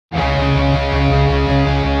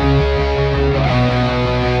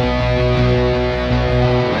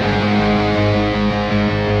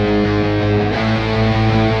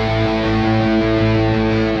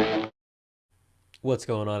What's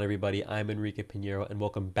going on, everybody? I'm Enrique Pinheiro, and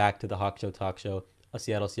welcome back to the Hawk Show Talk Show, a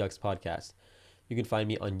Seattle Seahawks podcast. You can find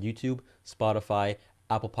me on YouTube, Spotify,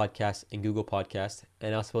 Apple Podcasts, and Google Podcasts,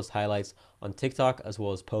 and I also post highlights on TikTok as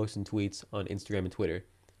well as posts and tweets on Instagram and Twitter.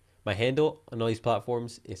 My handle on all these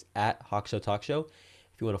platforms is at Hawk Show Talk Show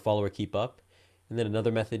if you want to follow or keep up. And then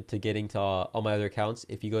another method to getting to all my other accounts,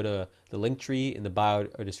 if you go to the link tree in the bio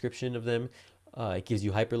or description of them, it gives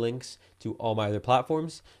you hyperlinks to all my other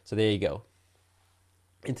platforms. So there you go.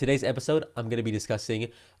 In today's episode, I'm going to be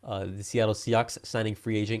discussing the Seattle Seahawks signing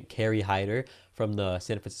free agent Kerry Hyder from the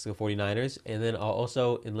San Francisco 49ers. And then I'll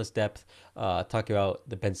also, in less depth, talk about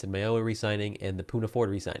the Benson Mayowa re-signing and the Poona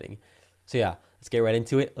Ford re-signing. So yeah, let's get right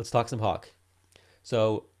into it. Let's talk some Hawk.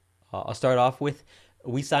 So I'll start off with,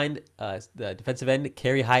 we signed the defensive end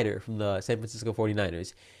Kerry Hyder from the San Francisco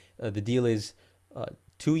 49ers. The deal is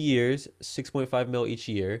 2 years, 6.5 mil each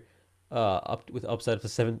year. Up with upside of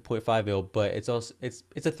 7.5 mil, but it's also it's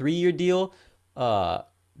a 3 year deal,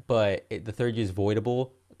 but the third year is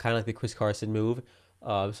voidable, kind of like the Chris Carson move.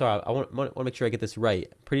 Sorry, I want to make sure I get this right.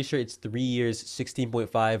 I'm pretty sure it's 3 years,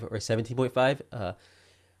 16.5 or 17.5. I'm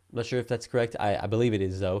not sure if that's correct. I believe it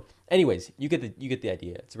is though. Anyways, you get the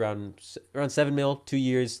idea. It's around 7 mil, 2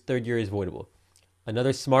 years, third year is voidable.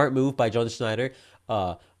 Another smart move by John Schneider.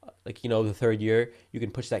 The third year you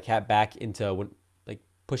can push that cap back into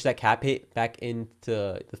push that cap hit back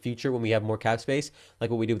into the future when we have more cap space, like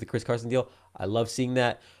what we did with the Chris Carson deal. I love seeing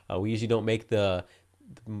that. We usually don't make the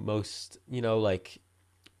most,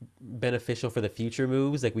 beneficial for the future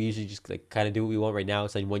moves. Like we usually just kind of do what we want right now,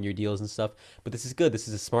 sign 1 year deals and stuff. But this is good. This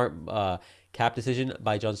is a smart cap decision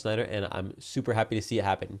by John Schneider, and I'm super happy to see it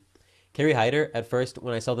happen. Kerry Hyder, at first,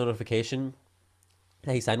 when I saw the notification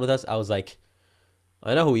that he signed with us, I was like,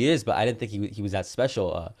 I know who he is, but I didn't think he was that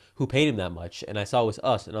special. Who paid him that much? And I saw it was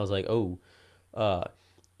us, and I was like, oh.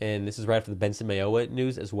 And this is right after the Benson Mayowa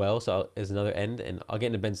news as well, so as another end, and I'll get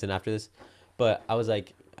into Benson after this. But I was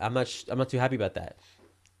like, I'm not too happy about that.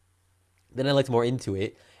 Then I looked more into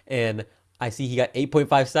it, and I see he got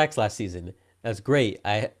 8.5 sacks last season. That's great.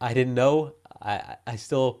 I didn't know. I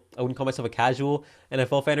wouldn't call myself a casual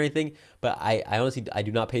NFL fan or anything, but I honestly I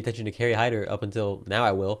do not pay attention to Kerry Hyder up until now.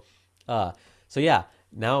 I will. So yeah,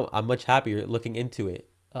 now I'm much happier looking into it.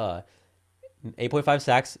 8.5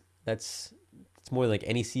 sacks. It's more like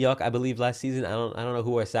any Seahawk, I believe, last season. I don't know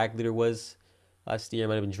who our sack leader was last year. It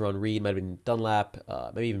might have been Jerron Reed, might have been Dunlap,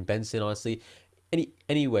 maybe even Benson. Honestly,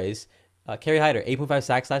 anyways, Kerry Hyder 8.5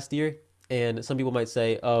 sacks last year, and some people might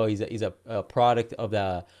say, oh, he's a product of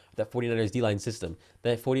that 49ers D-line system.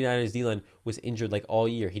 That 49ers D-line was injured like all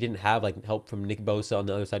year. He didn't have help from Nick Bosa on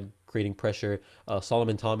the other side creating pressure.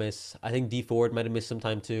 Solomon Thomas, I think D Ford might have missed some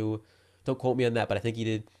time too. Don't quote me on that, but I think he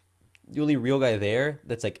did. The only real guy there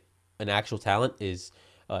that's like an actual talent is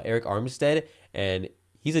Eric Armstead, and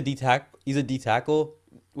he's a D tackle,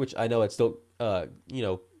 which I know it still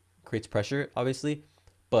creates pressure obviously,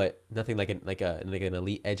 but nothing like an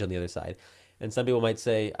elite edge on the other side. And some people might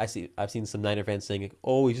say, I've seen some Niner fans saying,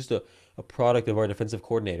 oh, he's just a product of our defensive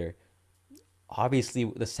coordinator. Obviously,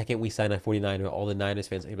 the second we sign a 49er, all the Niners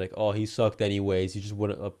fans are like, oh, he sucked anyways. He's just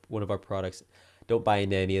one of our products. Don't buy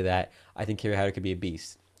into any of that. I think Kerry Hyder could be a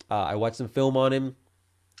beast. I watched some film on him,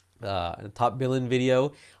 a top villain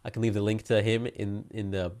video. I can leave the link to him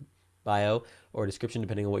in the bio or description,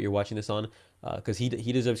 depending on what you're watching this on, because he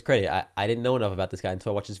deserves credit. I didn't know enough about this guy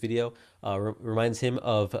until I watched this video. Reminds him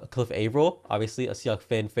of Cliff Avril, obviously a Seahawks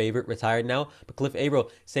fan favorite, retired now. But Cliff Avril,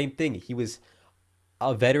 same thing. He was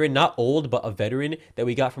a veteran, not old, but a veteran that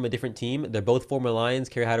we got from a different team. They're both former Lions.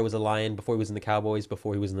 Kerry Hyder was a Lion before he was in the Cowboys,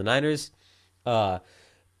 before he was in the Niners.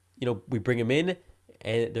 We bring him in,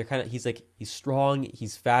 and he's strong,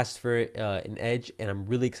 he's fast for an edge, and I'm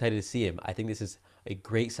really excited to see him. I think this is a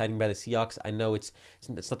great signing by the Seahawks. I know it's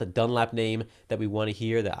not the Dunlap name that we want to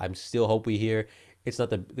hear, that I'm still hope we hear. It's not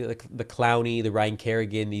the Clowney, the Ryan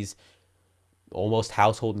Kerrigan, these almost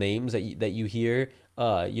household names that you hear.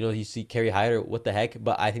 You see Kerry Hyder, what the heck?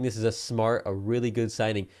 But I think this is a really good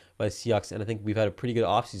signing by the Seahawks, and I think we've had a pretty good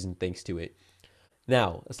offseason thanks to it.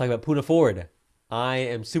 Now, let's talk about Poona Ford. I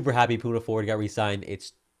am super happy Poona Ford got re-signed.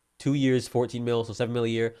 It's 2 years, 14 mil, so 7 mil a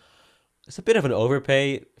year. It's a bit of an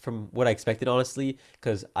overpay from what I expected, honestly,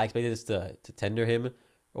 because I expected us to tender him,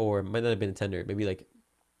 or it might not have been a tender. Maybe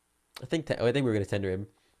I think we were gonna tender him,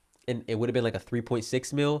 and it would have been like a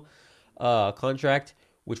 3.6 mil contract,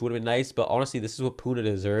 which would have been nice. But honestly, this is what Poona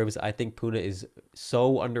deserves. I think Poona is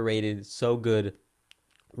so underrated, so good,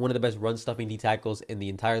 one of the best run stuffing D tackles in the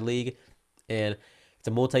entire league, and it's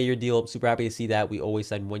a multi-year deal. I'm super happy to see that. We always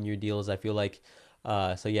sign 1 year deals, I feel like.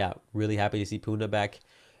 So yeah, really happy to see Poona back.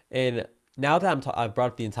 And now that I've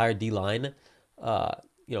brought up the entire D line, Uh,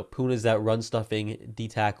 Poona's that run stuffing, D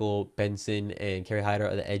tackle, Benson and Kerry Hyder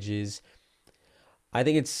are the edges. I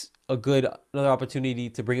think it's another opportunity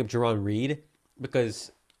to bring up Jerron Reed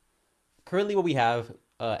because currently what we have,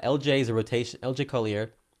 LJ is a rotation. LJ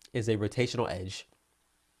Collier is a rotational edge,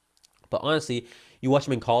 but honestly, you watch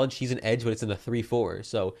him in college, he's an edge, but it's in a 3-4.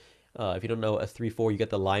 So if you don't know a 3-4, you get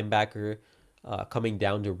the linebacker coming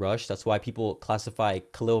down to rush. That's why people classify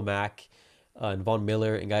Khalil Mack and Von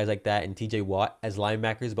Miller and guys like that and TJ Watt as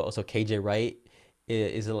linebackers, but also KJ Wright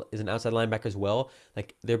is an outside linebacker as well.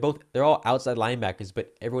 Like they're all outside linebackers,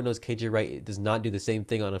 but everyone knows KJ Wright does not do the same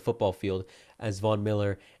thing on a football field as Von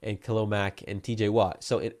Miller and Khalil Mack and TJ Watt.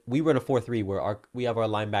 So we run a 4-3 where we have our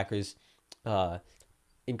linebackers uh,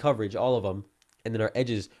 in coverage, all of them, and then our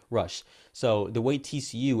edges rush. So the way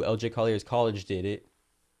TCU, LJ Collier's college did it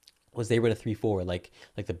was they run a 3-4 like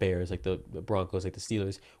the Bears, like the Broncos, like the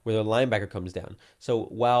Steelers, where the linebacker comes down. So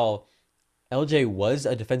while LJ was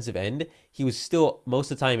a defensive end, he was still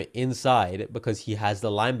most of the time inside because he has the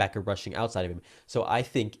linebacker rushing outside of him. So I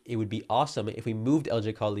think it would be awesome if we moved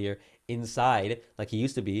LJ Collier inside like he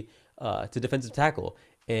used to be to defensive tackle.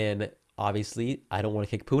 And obviously, I don't want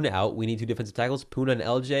to kick Poona out. We need two defensive tackles, Poona and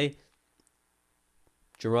LJ.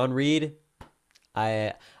 Jerron Reed,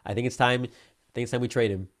 I think it's time. I think it's time we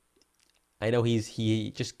trade him. I know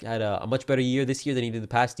he just had a much better year this year than he did the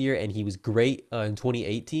past year, and he was great in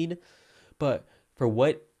 2018. But for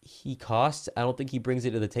what he costs, I don't think he brings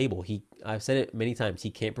it to the table. I've said it many times. He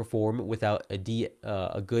can't perform without a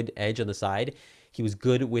good edge on the side. He was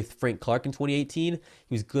good with Frank Clark in 2018.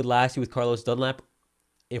 He was good last year with Carlos Dunlap.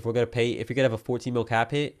 If you're gonna have a 14 mil cap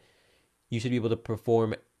hit, you should be able to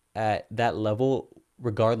perform at that level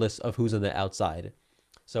regardless of who's on the outside.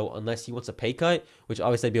 So unless he wants a pay cut, which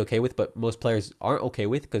obviously I'd be okay with, but most players aren't okay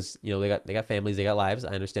with because they got families, they got lives.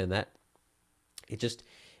 I understand that. It just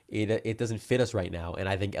it doesn't fit us right now, and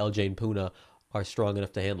I think LJ and Poona are strong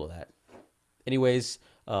enough to handle that. Anyways,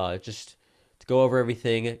 just to go over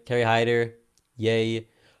everything, Kerry Hyder, yay,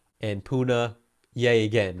 and Poona, yay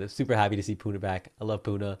again. I'm super happy to see Poona back. I love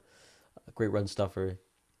Poona, a great run stuffer.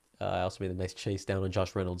 I also made a nice chase down on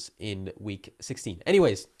Josh Reynolds in week 16.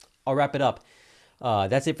 Anyways, I'll wrap it up.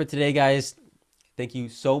 That's it for today, guys. Thank you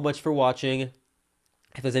so much for watching.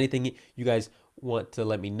 If there's anything you guys want to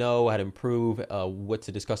let me know, how to improve, what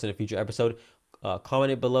to discuss in a future episode,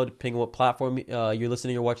 comment it below depending on what platform you're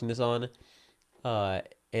listening or watching this on. And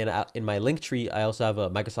in my link tree, I also have a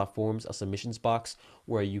Microsoft Forms, a submissions box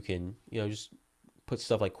where you can, just put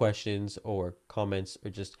stuff like questions or comments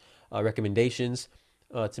or just recommendations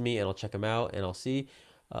to me, and I'll check them out and I'll see.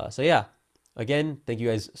 So yeah, again, thank you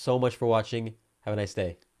guys so much for watching. Have a nice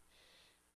day.